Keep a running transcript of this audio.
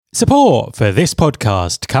Support for this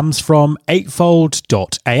podcast comes from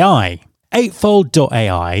Eightfold.ai.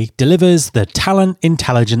 Eightfold.ai delivers the talent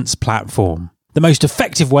intelligence platform, the most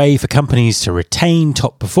effective way for companies to retain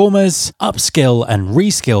top performers, upskill and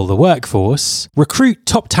reskill the workforce, recruit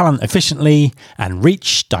top talent efficiently, and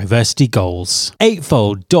reach diversity goals.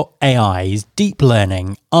 Eightfold.ai's deep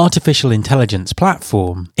learning artificial intelligence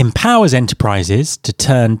platform empowers enterprises to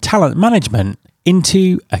turn talent management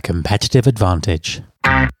into a competitive advantage.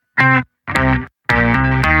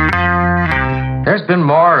 There's been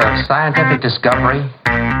more of scientific discovery,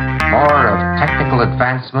 more of technical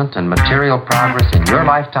advancement and material progress in your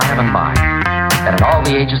lifetime and mine than in all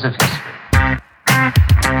the ages of history.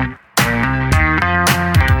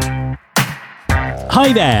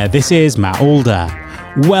 Hi there, this is Matt Alder.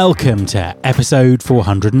 Welcome to episode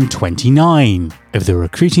 429 of the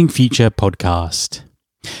Recruiting Future podcast.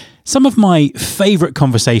 Some of my favourite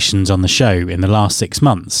conversations on the show in the last 6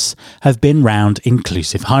 months have been around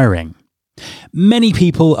inclusive hiring. Many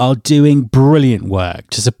people are doing brilliant work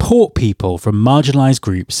to support people from marginalised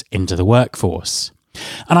groups into the workforce.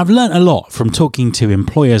 And I've learnt a lot from talking to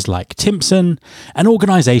employers like Timpson and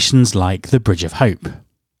organisations like the Bridge of Hope.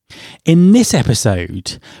 In this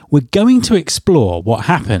episode, we're going to explore what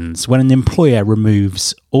happens when an employer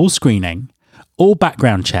removes all screening, all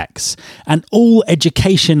background checks, and all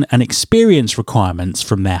education and experience requirements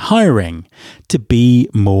from their hiring to be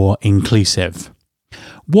more inclusive.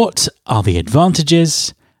 What are the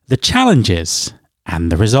advantages, the challenges,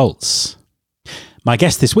 and the results? My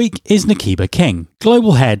guest this week is Nakiba King,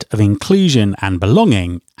 Global Head of Inclusion and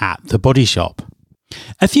Belonging at The Body Shop.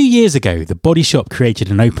 A few years ago, The Body Shop created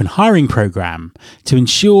an open hiring program to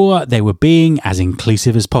ensure they were being as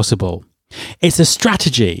inclusive as possible. It's a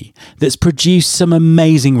strategy that's produced some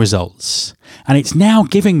amazing results, and it's now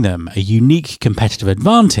giving them a unique competitive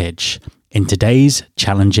advantage in today's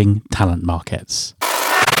challenging talent markets.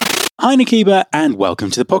 Hi, Nakiba, and welcome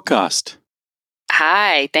to the podcast.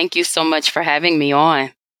 Hi, thank you so much for having me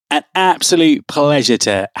on. An absolute pleasure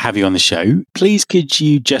to have you on the show. Please, could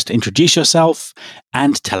you just introduce yourself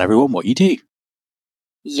and tell everyone what you do?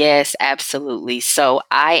 Yes, absolutely. So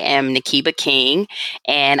I am Nakiba King,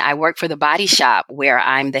 and I work for The Body Shop, where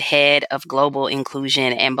I'm the head of global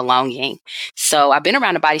inclusion and belonging. So I've been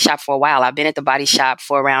around The Body Shop for a while. I've been at The Body Shop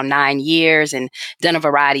for around 9 years and done a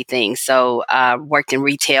variety of things. So worked in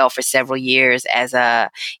retail for several years as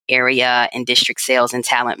a area and district sales and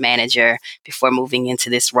talent manager before moving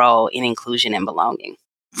into this role in inclusion and belonging.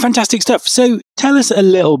 Fantastic stuff. So tell us a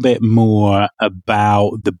little bit more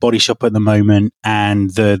about The Body Shop at the moment and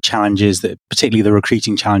the challenges that, particularly the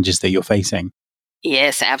recruiting challenges that you're facing.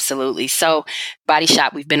 Yes, absolutely. So Body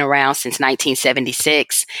Shop, we've been around since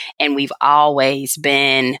 1976, and we've always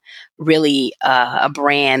been really a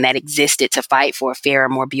brand that existed to fight for a fairer,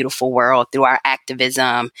 more beautiful world through our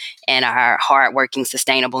activism and our hardworking,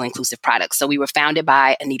 sustainable, inclusive products. So we were founded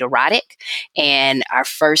by Anita Roddick, and our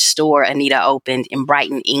first store, Anita, opened in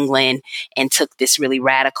Brighton, England, and took this really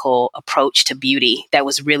radical approach to beauty that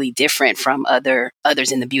was really different from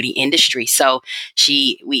others in the beauty industry. So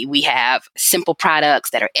we have simple products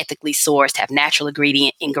that are ethically sourced, have natural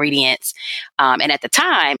ingredients, and at the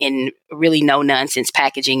time, in really no-nonsense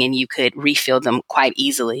packaging, and you could refill them quite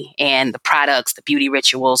easily. And the products, the beauty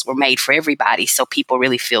rituals were made for everybody, so people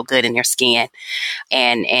really feel good in their skin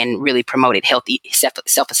and really promoted healthy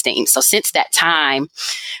self-esteem. So since that time,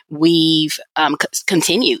 we've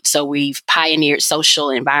continued. So we've pioneered social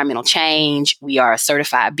and environmental change. We are a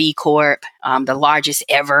certified B Corp, the largest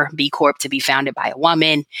ever B Corp to be founded by a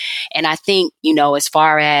woman. And I think, as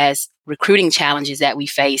far as recruiting challenges that we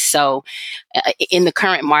face. So in the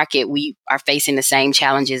current market, we are facing the same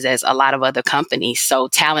challenges as a lot of other companies. So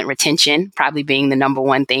talent retention probably being the number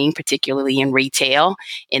one thing, particularly in retail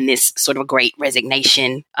in this sort of great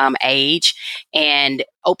resignation age, and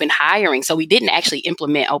open hiring. So we didn't actually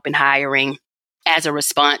implement open hiring as a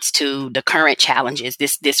response to the current challenges,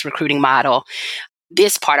 this recruiting model.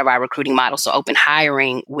 This part of our recruiting model, so open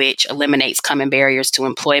hiring, which eliminates common barriers to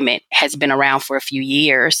employment, has been around for a few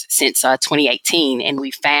years, since 2018. And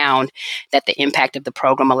we found that the impact of the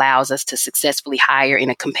program allows us to successfully hire in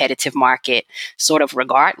a competitive market, sort of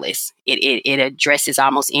regardless. It addresses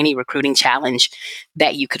almost any recruiting challenge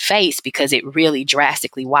that you could face because it really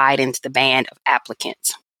drastically widens the band of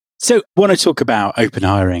applicants. So I want to talk about open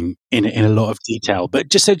hiring in a lot of detail, but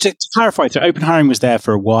just to clarify, so open hiring was there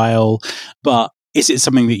for a while, but is it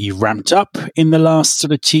something that you've ramped up in the last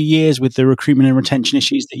sort of 2 years with the recruitment and retention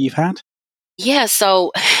issues that you've had? Yeah,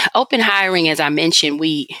 so open hiring, as I mentioned,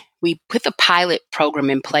 we put the pilot program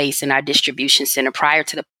in place in our distribution center prior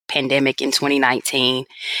to the pandemic in 2019.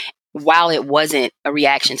 while it wasn't a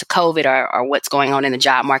reaction to COVID or what's going on in the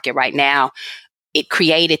job market right now, it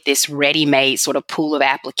created this ready-made sort of pool of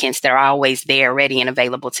applicants that are always there, ready and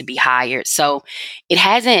available to be hired. So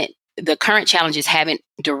the current challenges haven't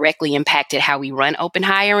directly impacted how we run open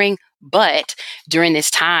hiring, but during this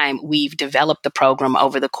time, we've developed the program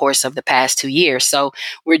over the course of the past 2 years. So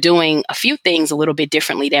we're doing a few things a little bit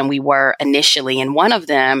differently than we were initially. And one of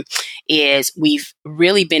them is we've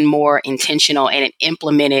really been more intentional and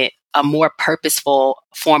implemented a more purposeful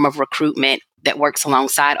form of recruitment that works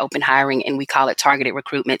alongside open hiring, and we call it targeted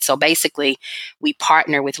recruitment. So basically, we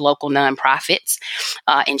partner with local nonprofits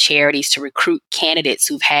and charities to recruit candidates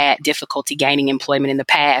who've had difficulty gaining employment in the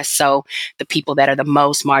past. So the people that are the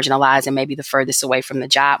most marginalized and maybe the furthest away from the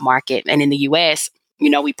job market. And in the U.S.,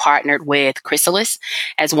 we partnered with Chrysalis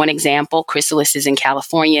as one example. Chrysalis is in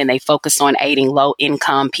California, and they focus on aiding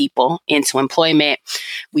low-income people into employment.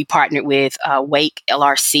 We partnered with Wake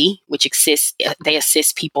LRC, which they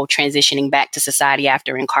assist people transitioning back to society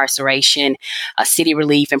after incarceration. City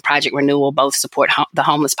Relief and Project Renewal both support the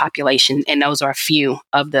homeless population, and those are a few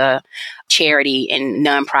of the charity and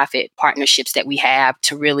nonprofit partnerships that we have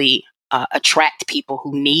to really attract people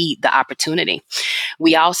who need the opportunity.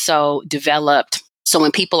 We also developed So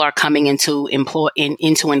when people are coming into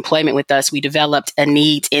employment with us, we developed a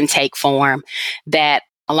needs intake form that,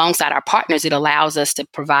 alongside our partners, it allows us to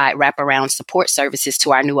provide wraparound support services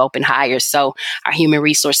to our new open hires. So our human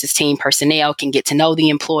resources team personnel can get to know the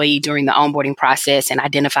employee during the onboarding process and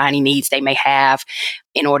identify any needs they may have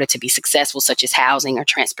in order to be successful, such as housing or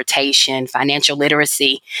transportation, financial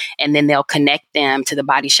literacy, and then they'll connect them to the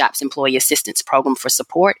Body Shop's employee assistance program for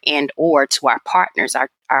support, and or to our partners, our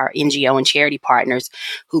NGO and charity partners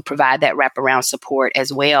who provide that wraparound support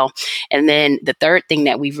as well. And then the third thing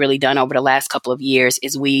that we've really done over the last couple of years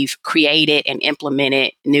is we've created and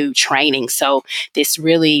implemented new training. So this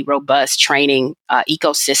really robust training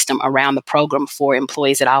ecosystem around the program for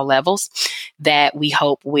employees at all levels that we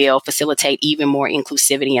hope will facilitate even more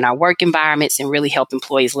inclusivity in our work environments and really help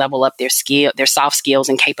employees level up their soft skills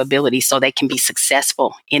and capabilities so they can be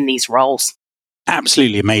successful in these roles.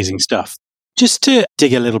 Absolutely amazing stuff. Just to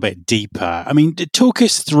dig a little bit deeper, I mean, talk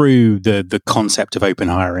us through the concept of open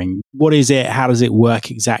hiring. What is it? How does it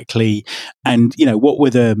work exactly? And, what were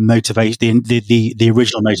the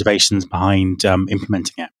original motivations behind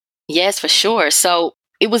implementing it? Yes, for sure. So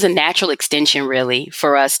it was a natural extension, really,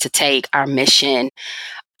 for us to take our mission,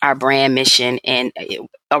 our brand mission, and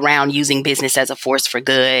around using business as a force for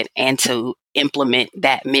good, and to implement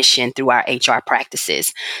that mission through our HR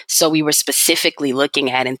practices. So we were specifically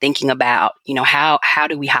looking at and thinking about, how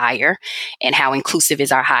do we hire, and how inclusive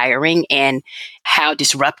is our hiring, and how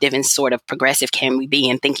disruptive and sort of progressive can we be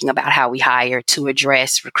in thinking about how we hire to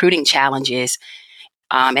address recruiting challenges,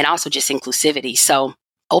 and also just inclusivity. So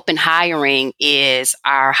open hiring is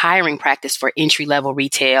our hiring practice for entry-level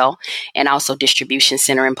retail and also distribution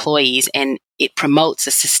center employees. And it promotes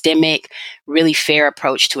a systemic, really fair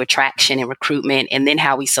approach to attraction and recruitment, and then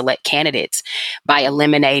how we select candidates by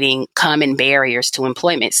eliminating common barriers to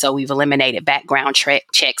employment. So we've eliminated background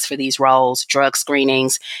checks for these roles, drug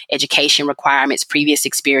screenings, education requirements, previous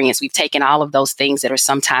experience. We've taken all of those things that are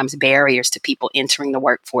sometimes barriers to people entering the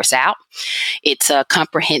workforce out. It's a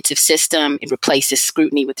comprehensive system. It replaces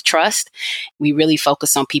scrutiny with trust. We really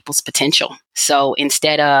focus on people's potential. So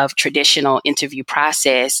instead of traditional interview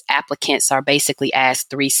process, applicants are basically asked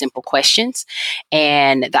 3 simple questions,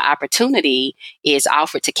 and the opportunity is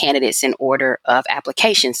offered to candidates in order of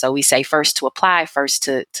application. So we say first to apply, first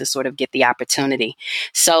to sort of get the opportunity.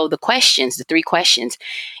 So the 3 questions,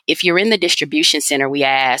 if you're in the distribution center, we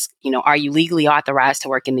ask, are you legally authorized to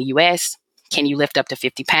work in the U.S.? Can you lift up to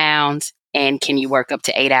 50 pounds? And can you work up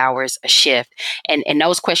to 8 hours a shift? And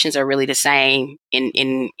those questions are really the same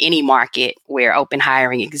in any market where open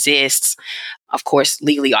hiring exists. Of course,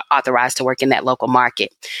 legally authorized to work in that local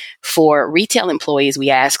market. For retail employees, we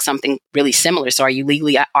ask something really similar. So are you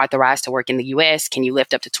legally authorized to work in the U.S.? Can you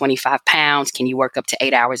lift up to 25 pounds? Can you work up to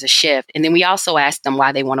 8 hours a shift? And then we also ask them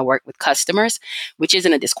why they want to work with customers, which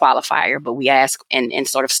isn't a disqualifier, but we ask and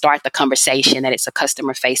sort of start the conversation that it's a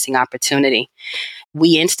customer-facing opportunity.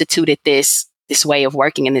 We instituted this way of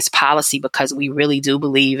working in this policy because we really do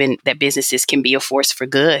believe in that businesses can be a force for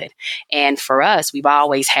good. And for us, we've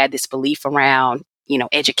always had this belief around,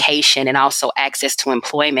 education and also access to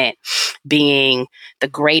employment being the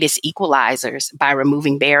greatest equalizers by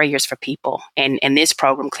removing barriers for people. And this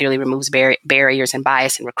program clearly removes barriers and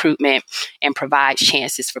bias in recruitment and provides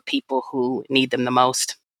chances for people who need them the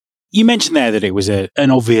most. You mentioned there that it was an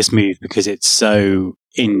obvious move because it's so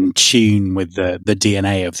in tune with the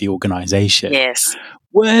DNA of the organization. Yes.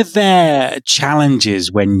 Were there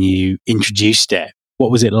challenges when you introduced it?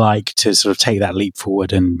 What was it like to sort of take that leap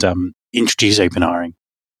forward and introduce open hiring?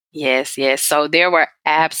 Yes, yes. So there were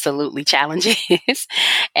absolutely challenges.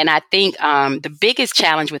 And I think the biggest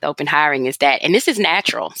challenge with open hiring is that, and this is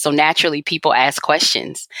natural. So naturally, people ask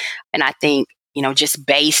questions. And I think, just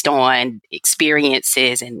based on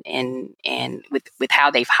experiences and with how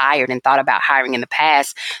they've hired and thought about hiring in the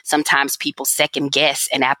past, sometimes people second guess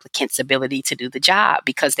an applicant's ability to do the job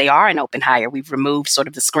because they are an open hire. We've removed sort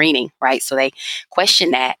of the screening, right? So they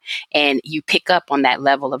question that, and you pick up on that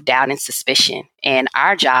level of doubt and suspicion. And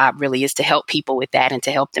our job really is to help people with that and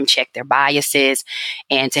to help them check their biases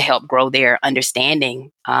and to help grow their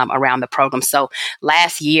understanding around the program. So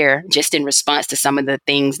last year, just in response to some of the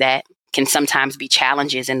things that can sometimes be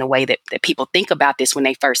challenges in the way that people think about this when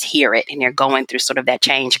they first hear it and they're going through sort of that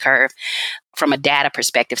change curve from a data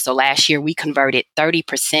perspective. So last year we converted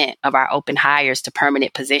 30% of our open hires to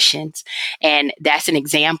permanent positions. And that's an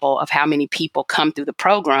example of how many people come through the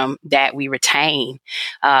program that we retain.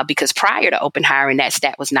 Because prior to open hiring, that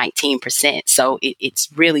stat was 19%. So it's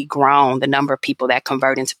really grown, the number of people that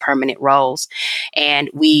convert into permanent roles. And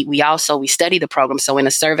we study the program. So in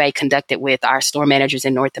a survey conducted with our store managers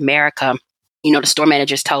in North America, the store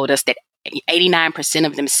managers told us that 89%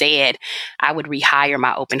 of them said, I would rehire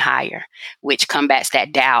my open hire, which combats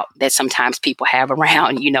that doubt that sometimes people have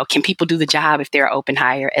around, can people do the job if they're open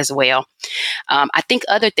hire as well? I think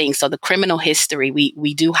other things. So the criminal history,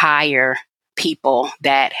 we do hire people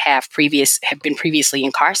that have been previously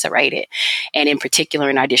incarcerated, and in particular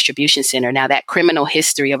in our distribution center. Now, that criminal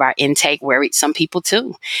history of our intake worried some people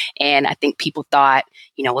too. And I think people thought,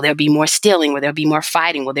 will there be more stealing? Will there be more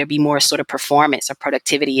fighting? Will there be more sort of performance or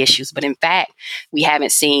productivity issues? But in fact, we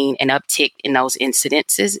haven't seen an uptick in those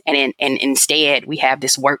incidences. And instead, we have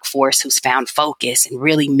this workforce who's found focus and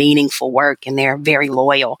really meaningful work, and they're very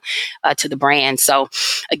loyal to the brand. So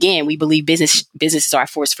again, we believe businesses are a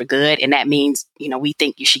force for good, and that means, we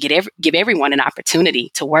think you should give everyone an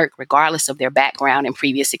opportunity to work regardless of their background and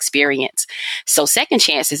previous experience. So second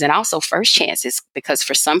chances and also first chances, because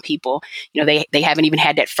for some people, they haven't even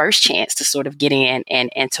had that first chance to sort of get in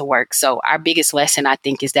and to work. So our biggest lesson, I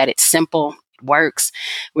think, is that it's simple. Works.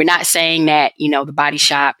 We're not saying that,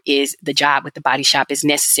 the job with the body shop is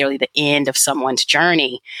necessarily the end of someone's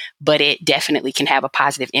journey, but it definitely can have a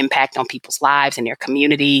positive impact on people's lives and their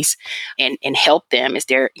communities and help them as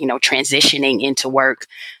they're, transitioning into work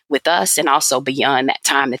with us and also beyond that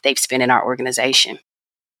time that they've spent in our organization.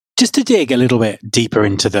 Just to dig a little bit deeper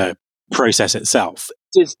into the process itself,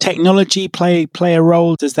 does technology play a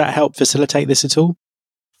role? Does that help facilitate this at all?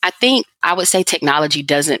 I think I would say technology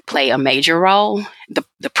doesn't play a major role.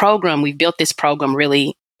 The program, we built this program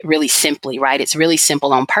really, really simply, right? It's really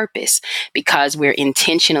simple on purpose because we're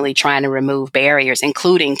intentionally trying to remove barriers,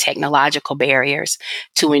 including technological barriers,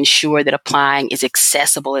 to ensure that applying is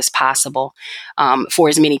accessible as possible for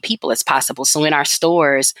as many people as possible. So in our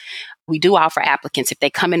stores, we do offer applicants, if they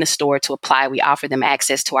come in the store to apply, we offer them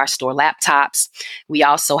access to our store laptops. We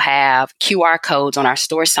also have QR codes on our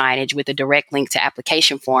store signage with a direct link to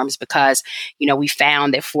application forms because, we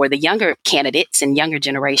found that for the younger candidates and younger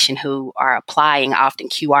generation who are applying, often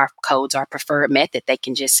QR codes are preferred method. They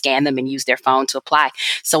can just scan them and use their phone to apply.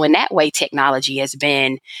 So in that way, technology has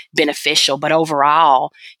been beneficial. But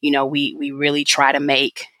overall, we really try to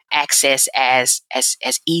make access as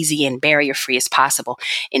easy and barrier free as possible.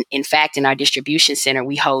 In fact, in our distribution center,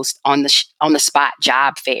 we host on the spot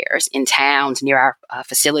job fairs in towns near our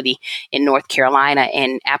facility in North Carolina,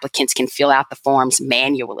 and applicants can fill out the forms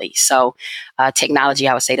manually. So technology,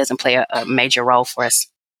 I would say, doesn't play a major role for us.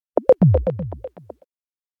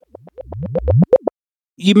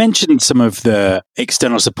 You mentioned some of the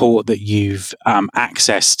external support that you've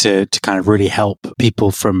accessed to kind of really help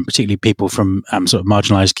particularly people from sort of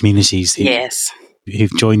marginalized communities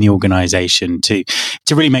who've joined the organization to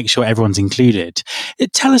really make sure everyone's included.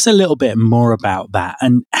 Tell us a little bit more about that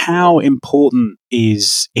and how important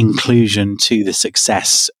is inclusion to the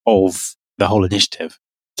success of the whole initiative?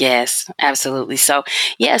 Yes, absolutely. So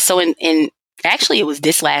in actually it was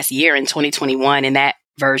this last year in 2021 in that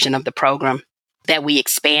version of the program that we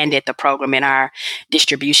expanded the program in our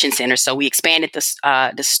distribution center. So we expanded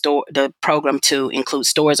the program to include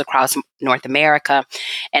stores across North America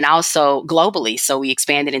and also globally. So we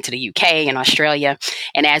expanded into the UK and Australia.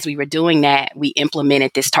 And as we were doing that, we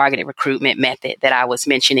implemented this targeted recruitment method that I was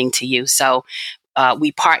mentioning to you. So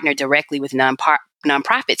we partner directly with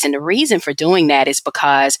nonprofits. And the reason for doing that is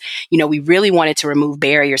because, we really wanted to remove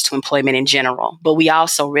barriers to employment in general. But we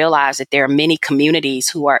also realized that there are many communities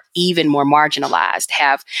who are even more marginalized,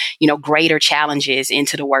 have, greater challenges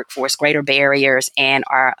into the workforce, greater barriers, and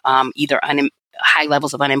are either high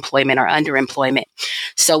levels of unemployment or underemployment.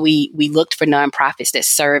 So we looked for nonprofits that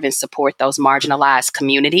serve and support those marginalized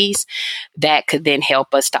communities that could then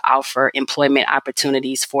help us to offer employment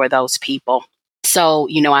opportunities for those people. So,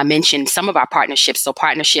 I mentioned some of our partnerships. So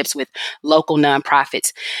partnerships with local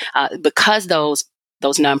nonprofits, because those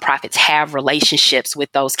nonprofits have relationships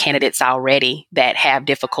with those candidates already that have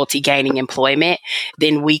difficulty gaining employment,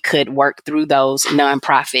 then we could work through those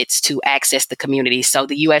nonprofits to access the community. So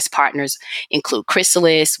the U.S. partners include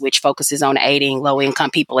Chrysalis, which focuses on aiding low-income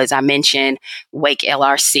people, as I mentioned, Wake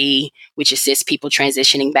LRC, which assists people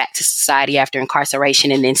transitioning back to society after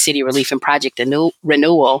incarceration, and then City Relief and Project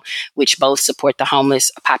Renewal, which both support the homeless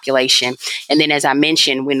population. And then, as I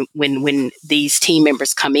mentioned, when these team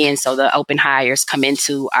members come in, so the open hires come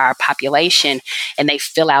into our population and they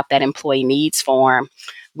fill out that employee needs form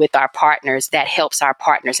with our partners, that helps our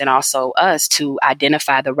partners and also us to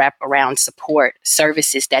identify the wraparound support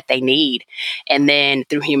services that they need. And then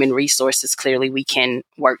through human resources, clearly we can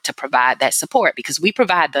work to provide that support, because we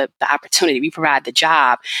provide the opportunity, we provide the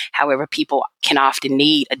job. However, people can often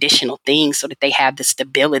need additional things so that they have the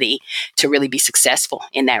stability to really be successful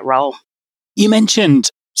in that role. You mentioned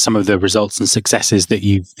some of the results and successes that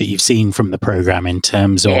you've seen from the program in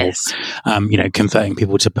terms of, converting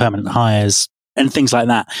people to permanent hires and things like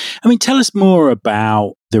that. I mean, tell us more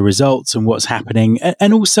about the results and what's happening,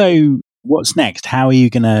 and also what's next. How are you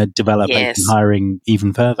going to develop open hiring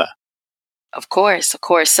even further? Of course.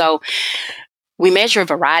 So we measure a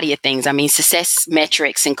variety of things. I mean, success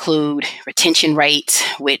metrics include retention rates,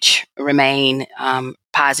 which remain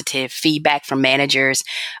positive, feedback from managers,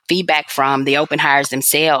 feedback from the open hires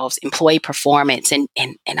themselves, employee performance, and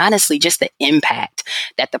honestly, just the impact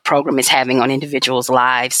that the program is having on individuals'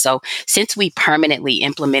 lives. So since we permanently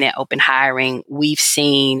implemented open hiring, we've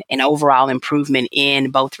seen an overall improvement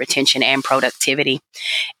in both retention and productivity.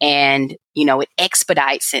 And it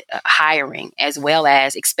expedites hiring as well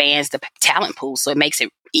as expands the talent pool. So it makes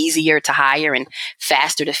it easier to hire and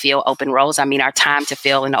faster to fill open roles. I mean, our time to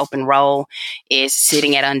fill an open role is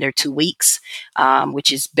sitting at under 2 weeks,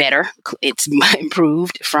 which is better. It's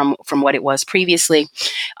improved from what it was previously.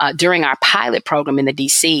 During our pilot program in the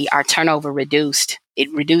DC, our turnover reduced. It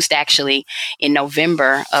reduced actually in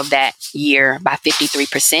November of that year by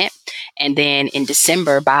 53%. And then in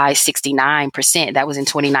December by 69%. That was in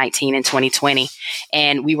 2019 and 2020.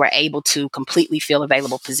 And we were able to completely fill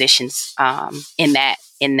available positions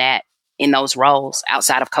in those roles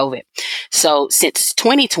outside of COVID. So since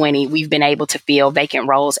 2020, we've been able to fill vacant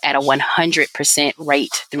roles at a 100%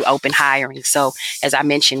 rate through open hiring. So as I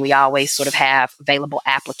mentioned, we always sort of have available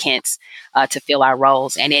applicants to fill our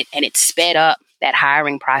roles, and it sped up that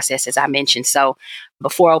hiring process, as I mentioned. So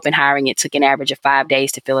before open hiring, it took an average of 5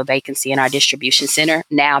 days to fill a vacancy in our distribution center.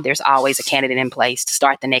 Now there's always a candidate in place to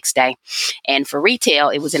start the next day. And for retail,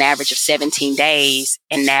 it was an average of 17 days,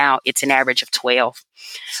 and now it's an average of 12.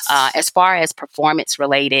 As far as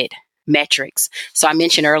performance-related metrics, so I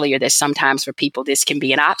mentioned earlier that sometimes for people this can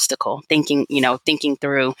be an obstacle, thinking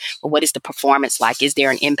through, well, what is the performance like? Is there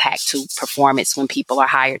an impact to performance when people are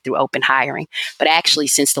hired through open hiring? But actually,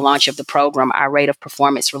 since the launch of the program, our rate of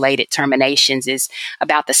performance-related terminations is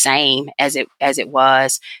about the same as it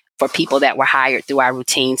was for people that were hired through our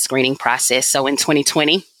routine screening process. So in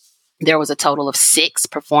 2020, there was a total of 6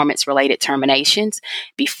 performance-related terminations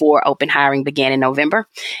before open hiring began in November.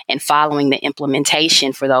 And following the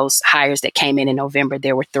implementation for those hires that came in November,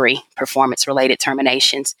 there were 3 performance-related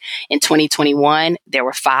terminations. In 2021, there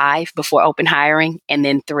were 5 before open hiring, and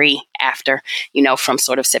then 3 after, from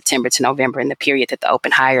sort of September to November in the period that the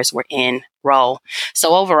open hires were in role.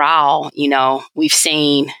 So overall, we've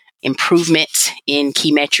seen improvement in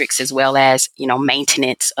key metrics, as well as,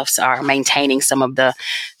 maintenance of maintaining some of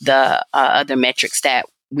the other metrics that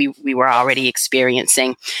we were already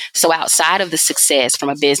experiencing. So outside of the success from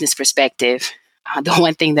a business perspective, the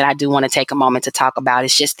one thing that I do want to take a moment to talk about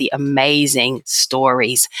is just the amazing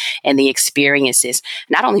stories and the experiences,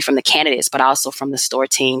 not only from the candidates, but also from the store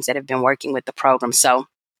teams that have been working with the program. So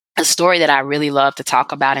a story that I really love to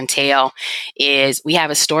talk about and tell is we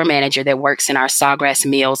have a store manager that works in our Sawgrass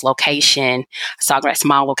Mall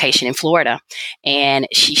location in Florida. And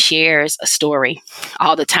she shares a story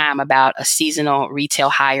all the time about a seasonal retail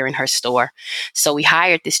hire in her store. So we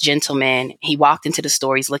hired this gentleman. He walked into the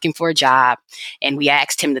store. He's looking for a job. And we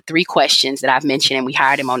asked him the 3 questions that I've mentioned, and we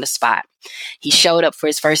hired him on the spot. He showed up for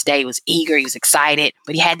his first day, he was eager, he was excited,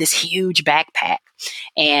 but he had this huge backpack.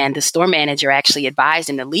 And the store manager actually advised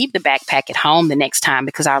him to leave the backpack at home the next time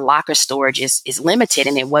because our locker storage is limited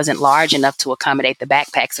and it wasn't large enough to accommodate the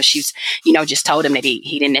backpack. So she's, just told him that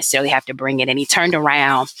he didn't necessarily have to bring it. And he turned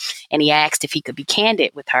around and he asked if he could be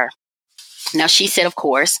candid with her. Now, she said, of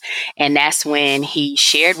course, and that's when he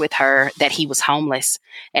shared with her that he was homeless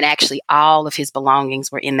and actually all of his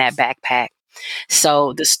belongings were in that backpack.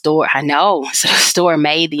 So the store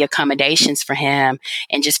made the accommodations for him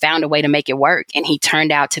and just found a way to make it work. And he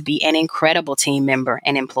turned out to be an incredible team member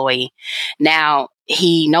and employee. Now,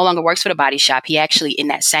 he no longer works for the Body Shop. He actually, in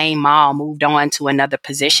that same mall, moved on to another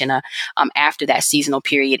position after that seasonal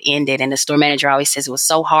period ended. And the store manager always says it was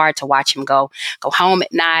so hard to watch him go home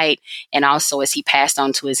at night, and also as he passed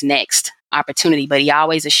on to his next opportunity. But he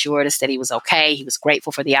always assured us that he was okay. He was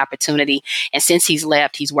grateful for the opportunity. And since he's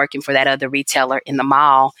left, he's working for that other retailer in the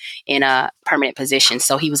mall in a permanent position.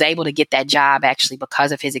 So he was able to get that job actually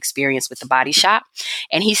because of his experience with the Body Shop.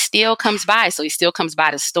 And he still comes by. So he still comes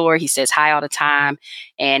by the store. He says hi all the time.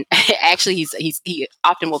 And actually, he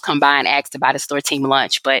often will come by and ask to buy the store team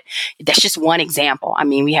lunch. But that's just one example. I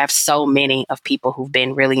mean, we have so many of people who've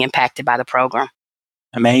been really impacted by the program.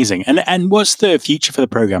 Amazing. And what's the future for the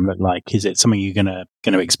program look like? Is it something you're going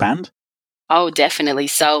to expand? Oh, definitely.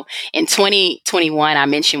 So in 2021, I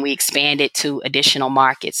mentioned we expanded to additional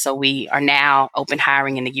markets. So we are now open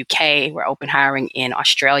hiring in the UK. We're open hiring in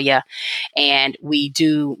Australia. And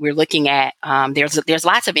we're looking at, there's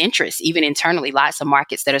lots of interest, even internally, lots of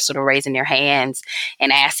markets that are sort of raising their hands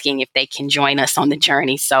and asking if they can join us on the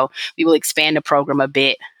journey. So we will expand the program a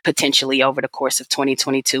bit, potentially over the course of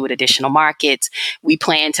 2022 with additional markets. We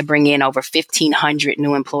plan to bring in over 1,500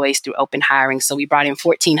 new employees through open hiring. So we brought in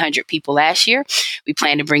 1,400 people last year. We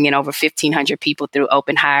plan to bring in over 1,500 people through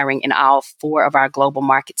open hiring in all 4 of our global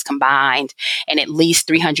markets combined. And at least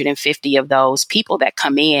 350 of those people that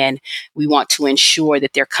come in, we want to ensure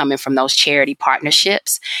that they're coming from those charity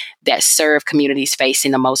partnerships that serve communities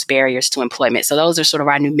facing the most barriers to employment. So those are sort of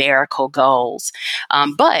our numerical goals.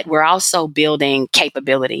 But we're also building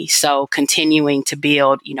capability. So continuing to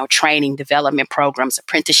build, training, development programs,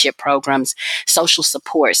 apprenticeship programs, social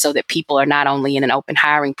support so that people are not only in an open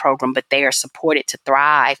hiring program, but they are supported to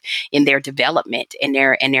thrive in their development and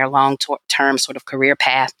their long-term sort of career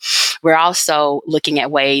path. We're also looking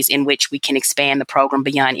at ways in which we can expand the program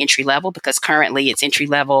beyond entry level, because currently it's entry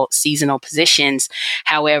level seasonal positions.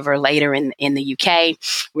 However, later in the UK,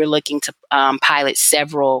 we're looking to pilot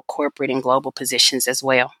several corporate and global positions as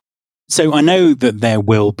well. So I know that there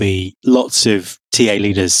will be lots of TA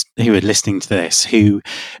leaders who are listening to this who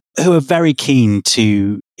are very keen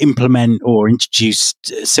to implement or introduce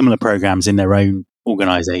similar programs in their own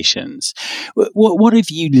organizations. What have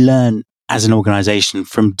you learned as an organization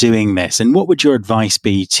from doing this? And what would your advice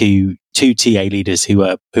be to TA leaders who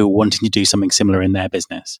are wanting to do something similar in their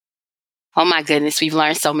business? Oh my goodness, we've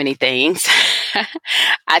learned so many things.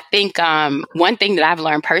 I think one thing that I've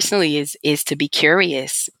learned personally is to be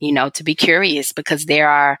curious, because there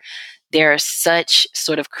are such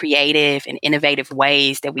sort of creative and innovative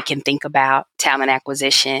ways that we can think about talent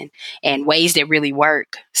acquisition and ways that really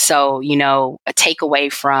work. So, a takeaway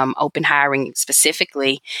from open hiring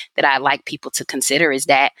specifically that I'd like people to consider is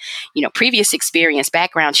that, previous experience,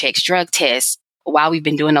 background checks, drug tests, while we've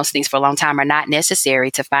been doing those things for a long time, are not necessary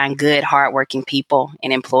to find good, hardworking people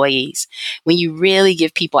and employees. When you really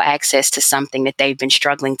give people access to something that they've been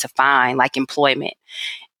struggling to find, like employment,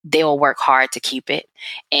 they'll work hard to keep it.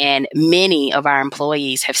 And many of our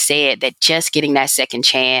employees have said that just getting that second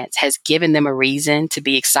chance has given them a reason to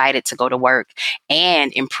be excited to go to work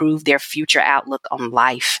and improve their future outlook on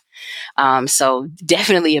life. So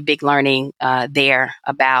definitely a big learning there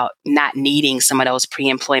about not needing some of those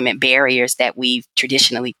pre-employment barriers that we've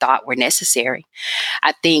traditionally thought were necessary.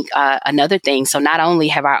 I think another thing, so not only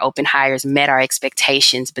have our open hires met our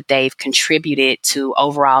expectations, but they've contributed to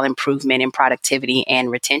overall improvement in productivity and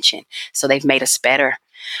retention. So they've made us better.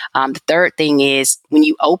 The third thing is when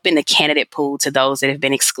you open the candidate pool to those that have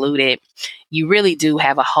been excluded, you really do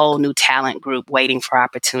have a whole new talent group waiting for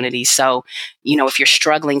opportunities. So, if you're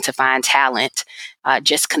struggling to find talent,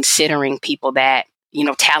 just considering people that,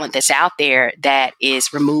 talent that's out there that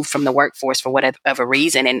is removed from the workforce for whatever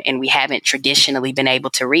reason, and we haven't traditionally been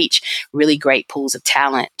able to reach really great pools of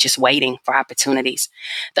talent just waiting for opportunities.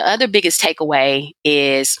 The other biggest takeaway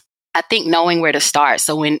is I think knowing where to start.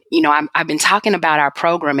 So when, I've been talking about our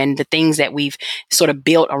program and the things that we've sort of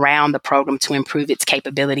built around the program to improve its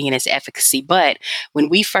capability and its efficacy. But when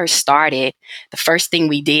we first started, the first thing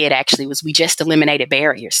we did actually was we just eliminated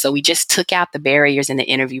barriers. So we just took out the barriers in the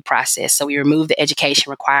interview process. So we removed the education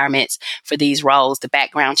requirements for these roles, the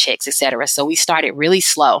background checks, et cetera. So we started really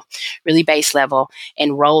slow, really base level,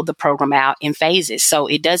 and rolled the program out in phases. So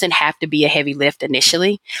it doesn't have to be a heavy lift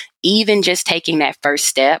initially. Even just taking that first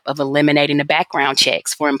step of eliminating the background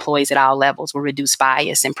checks for employees at all levels will reduce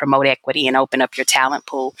bias and promote equity and open up your talent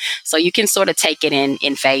pool. So you can sort of take it in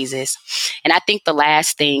phases. And I think the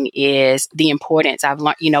last thing is the importance. I've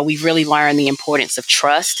learned, we've really learned the importance of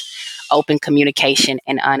trust, open communication,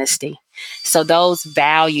 and honesty. So those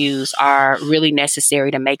values are really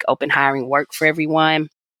necessary to make open hiring work for everyone.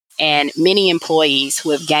 And many employees who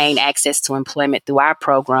have gained access to employment through our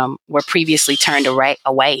program were previously turned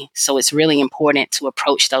away. So it's really important to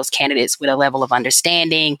approach those candidates with a level of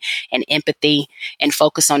understanding and empathy and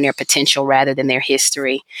focus on their potential rather than their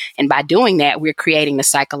history. And by doing that, we're creating the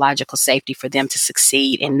psychological safety for them to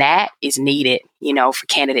succeed. And that is needed, for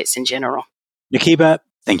candidates in general. Nakiba,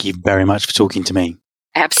 thank you very much for talking to me.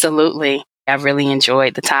 Absolutely. I've really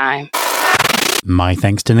enjoyed the time. My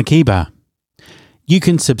thanks to Nakiba. You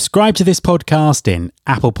can subscribe to this podcast in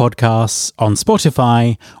Apple Podcasts, on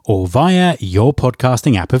Spotify, or via your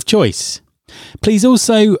podcasting app of choice. Please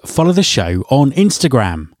also follow the show on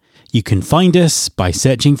Instagram. You can find us by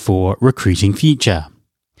searching for Recruiting Future.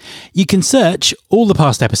 You can search all the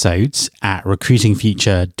past episodes at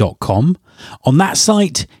recruitingfuture.com. On that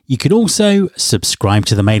site, you can also subscribe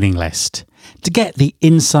to the mailing list to get the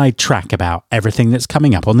inside track about everything that's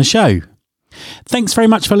coming up on the show. Thanks very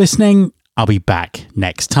much for listening. I'll be back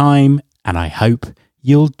next time, and I hope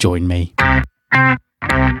you'll join me.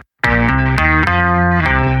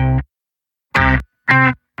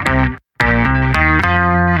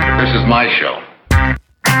 This is my show.